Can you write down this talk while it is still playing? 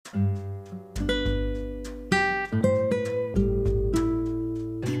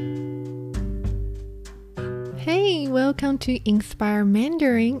welcome to Inspire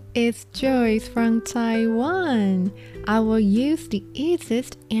Mandarin. It's Joyce from Taiwan. I will use the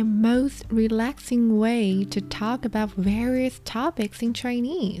easiest and most relaxing way to talk about various topics in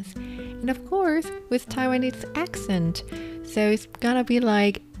Chinese. And of course, with Taiwanese accent. So it's gonna be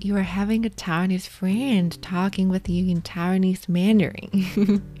like you are having a Taiwanese friend talking with you in Taiwanese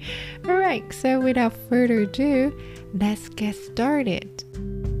Mandarin. Alright, so without further ado, let's get started.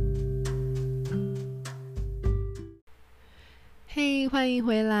 嘿，欢迎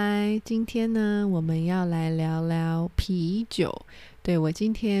回来。今天呢，我们要来聊聊啤酒。对，我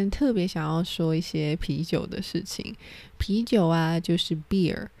今天特别想要说一些啤酒的事情。啤酒啊，就是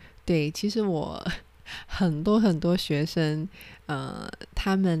beer。对，其实我很多学生，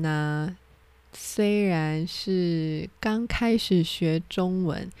他们呢，虽然是刚开始学中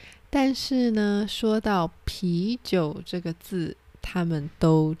文，但是呢，说到啤酒这个字，他们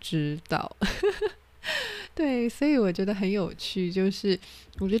都知道。对，所以我觉得很有趣，就是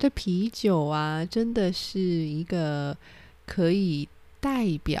我觉得啤酒啊，真的是一个可以代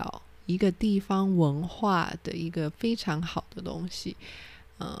表一个地方文化的一个非常好的东西。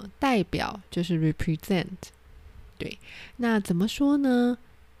代表就是 represent。对，那怎么说呢？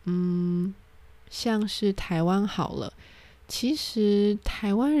像是台湾好了，其实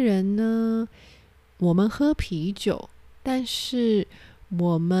台湾人呢，我们喝啤酒，但是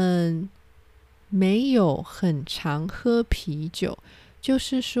我们没有很常喝啤酒，就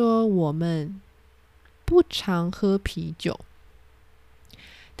是说我们不常喝啤酒，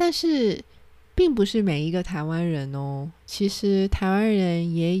但是并不是每一个台湾人哦，其实台湾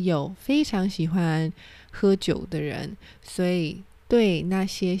人也有非常喜欢喝酒的人，所以对那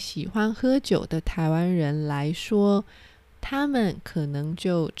些喜欢喝酒的台湾人来说，他们可能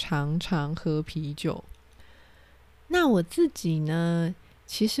就常常喝啤酒。那我自己呢，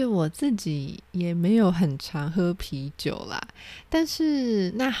其实我自己也没有很常喝啤酒啦，但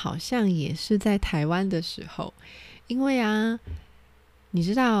是那好像也是在台湾的时候，因为啊，你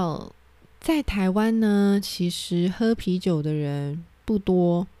知道在台湾呢，其实喝啤酒的人不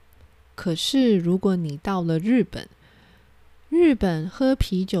多，可是如果你到了日本，日本喝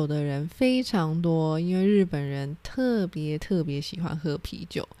啤酒的人非常多，因为日本人特别喜欢喝啤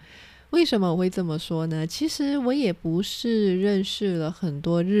酒。为什么我会这么说呢？其实我也不是认识了很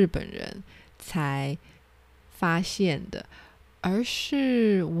多日本人才发现的，而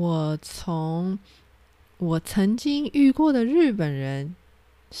是我从我曾经遇过的日本人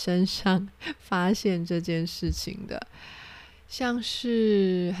身上发现这件事情的。像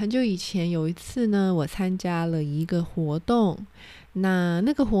是很久以前有一次呢，我参加了一个活动，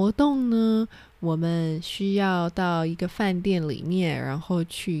那个活动呢，我们需要到一个饭店里面，然后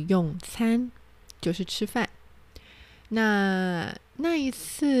去用餐，就是吃饭。那一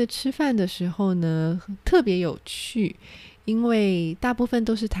次吃饭的时候呢，特别有趣，因为大部分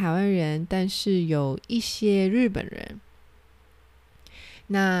都是台湾人，但是有一些日本人。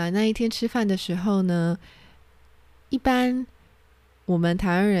那一天吃饭的时候呢，一般我们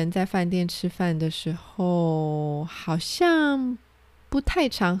台湾人在饭店吃饭的时候，好像不太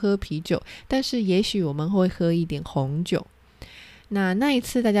常喝啤酒，但是也许我们会喝一点红酒。那一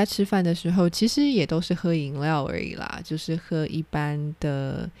次大家吃饭的时候，其实也都是喝饮料而已啦，就是喝一般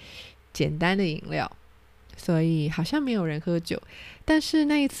的简单的饮料，所以好像没有人喝酒。但是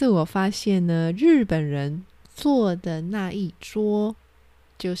那一次我发现呢，日本人坐的那一桌，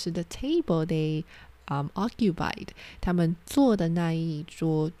就是 the table they occupied， 他们坐的那一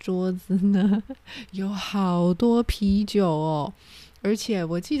桌子呢，有好多啤酒哦。而且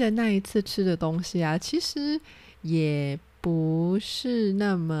我记得那一次吃的东西啊，其实也不是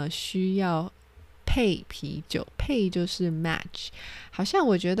那么需要配啤酒，配就是 match， 好像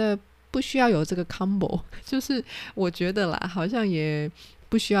我觉得不需要有这个 combo， 就是我觉得啦，好像也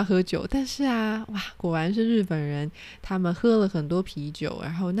不需要喝酒。但是啊，哇，果然是日本人，他们喝了很多啤酒。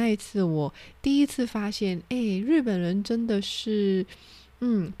然后那一次我第一次发现，日本人真的是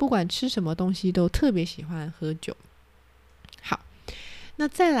不管吃什么东西都特别喜欢喝酒。好，那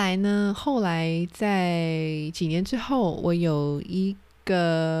再来呢，后来在几年之后，我也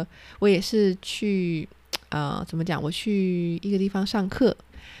是去怎么讲，我去一个地方上课。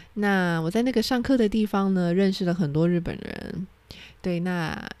那我在那个上课的地方呢，认识了很多日本人。对，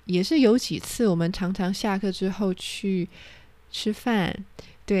那也是有几次我们常常下课之后去吃饭。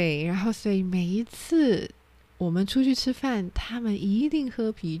对，然后所以每一次我们出去吃饭，他们一定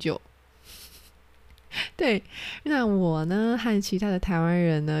喝啤酒。对，那我呢和其他的台湾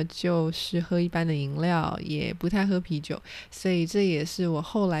人呢，就是喝一般的饮料，也不太喝啤酒。所以这也是我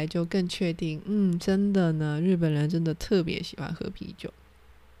后来就更确定，真的呢，日本人真的特别喜欢喝啤酒。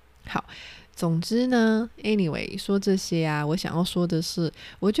好，总之呢 anyway 说这些啊，我想要说的是，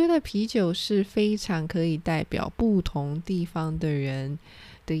我觉得啤酒是非常可以代表不同地方的人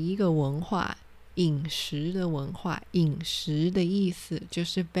的一个文化，饮食的文化。饮食的意思就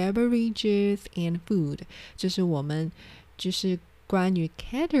是 beverages and food， 就是我们就是关于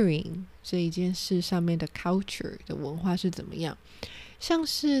catering 这一件事上面的 culture 的文化是怎么样。像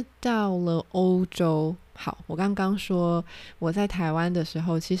是到了欧洲，好，我刚刚说我在台湾的时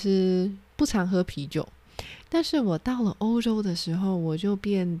候其实不常喝啤酒，但是我到了欧洲的时候，我就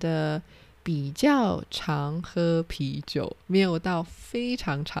变得比较常喝啤酒，没有到非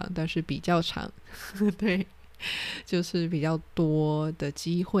常长，但是比较长对，就是比较多的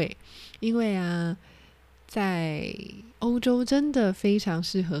机会。因为啊，在欧洲真的非常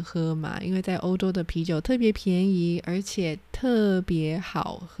适合喝嘛，因为在欧洲的啤酒特别便宜，而且特别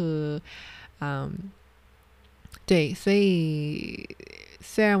好喝。对，所以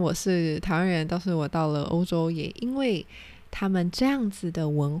虽然我是台湾人，但是我到了欧洲，也因为他们这样子的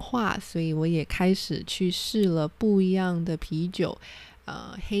文化，所以我也开始去试了不一样的啤酒，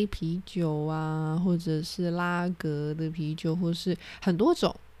黑啤酒啊，或者是拉格的啤酒，或是很多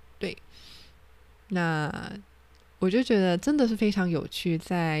种。对，那我就觉得真的是非常有趣。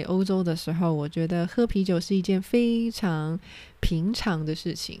在欧洲的时候，我觉得喝啤酒是一件非常平常的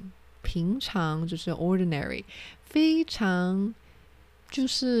事情，平常就是 ordinary， 非常就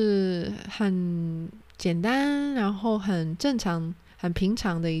是很简单，然后很正常很平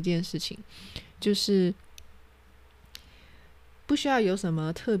常的一件事情，就是不需要有什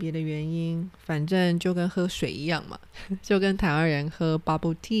么特别的原因，反正就跟喝水一样嘛就跟台湾人喝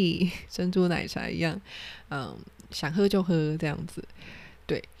bubble tea 珍珠奶茶一样，想喝就喝这样子。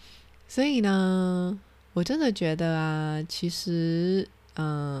对，所以呢，我真的觉得啊，其实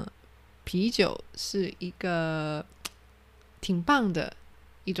啤酒是一个挺棒的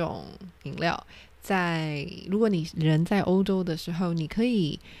一种饮料。如果你人在欧洲的时候，你可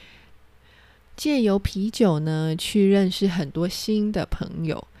以借由啤酒呢去认识很多新的朋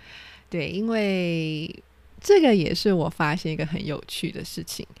友。对，因为这个也是我发现一个很有趣的事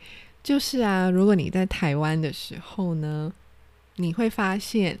情，就是啊，如果你在台湾的时候呢，你会发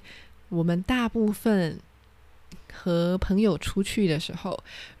现我们大部分和朋友出去的时候，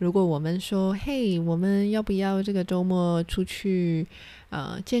如果我们说嘿，我们要不要这个周末出去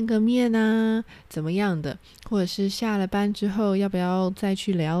见个面啊，怎么样的，或者是下了班之后要不要再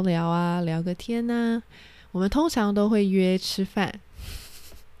去聊聊啊，聊个天啊，我们通常都会约吃饭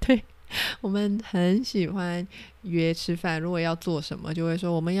对，我们很喜欢约吃饭，如果要做什么就会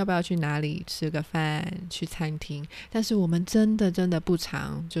说我们要不要去哪里吃个饭，去餐厅。但是我们真的不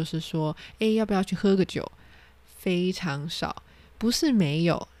常就是说要不要去喝个酒，非常少，不是没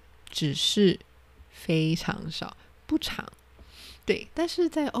有，只是非常少，不常。对，但是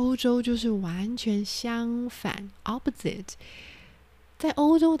在欧洲就是完全相反 opposite。 在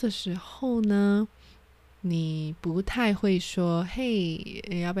欧洲的时候呢，你不太会说嘿，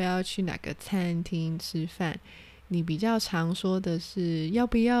要不要去哪个餐厅吃饭，你比较常说的是要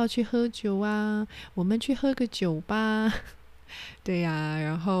不要去喝酒啊，我们去喝个酒吧对呀，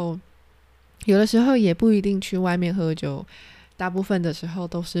然后有的时候也不一定去外面喝酒，大部分的时候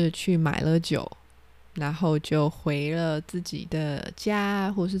都是去买了酒，然后就回了自己的家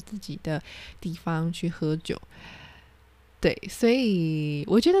或是自己的地方去喝酒。对，所以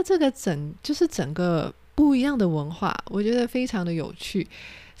我觉得这个就是整个不一样的文化，我觉得非常的有趣。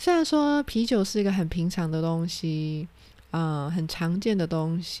虽然说啤酒是一个很平常的东西，很常见的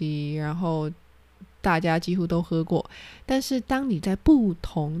东西，然后大家几乎都喝过，但是当你在不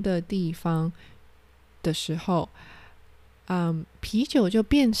同的地方的时候，啤酒就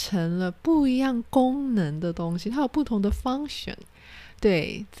变成了不一样功能的东西，它有不同的 function。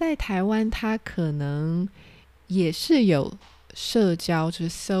 对，在台湾它可能也是有社交，就是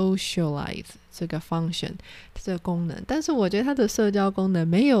socialize 这个 function 这个功能，但是我觉得它的社交功能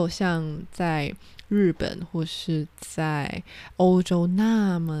没有像在日本或是在欧洲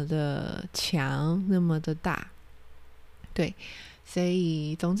那么的强，那么的大。对，所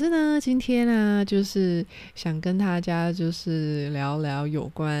以总之呢，今天呢就是想跟大家就是聊聊有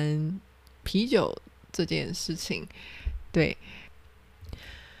关啤酒这件事情。对，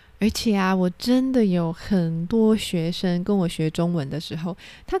而且啊，我真的有很多学生跟我学中文的时候，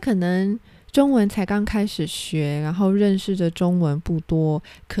他可能中文才刚开始学，然后认识的中文不多，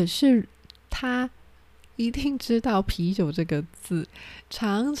可是他一定知道啤酒这个字，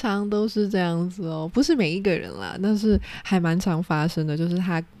常常都是这样子哦，不是每一个人啦，但是还蛮常发生的，就是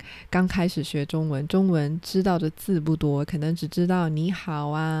他刚开始学中文，中文知道的字不多，可能只知道你好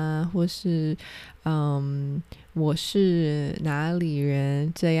啊，或是我是哪里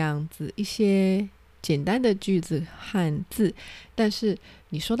人这样子一些简单的句子汉字，但是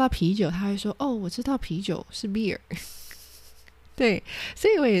你说到啤酒，他会说哦，我知道啤酒是 beer 对，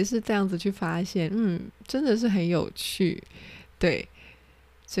所以我也是这样子去发现，真的是很有趣，对，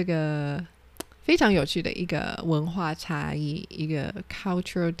这个非常有趣的一个文化差异，一个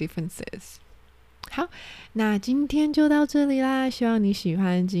cultural differences。好，那今天就到这里啦，希望你喜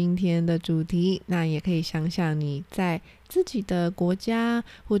欢今天的主题，那也可以想想你在自己的国家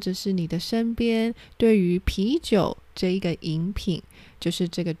或者是你的身边，对于啤酒这一个饮品，就是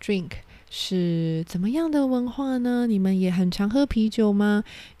这个 drink是怎么样的文化呢？你们也很常喝啤酒吗？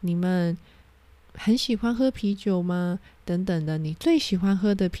你们很喜欢喝啤酒吗？等等的，你最喜欢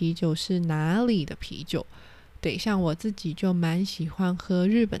喝的啤酒是哪里的啤酒？对，像我自己就蛮喜欢喝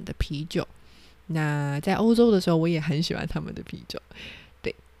日本的啤酒，那在欧洲的时候我也很喜欢他们的啤酒。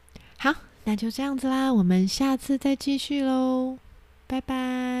对，好，那就这样子啦，我们下次再继续咯，拜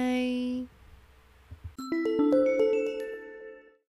拜。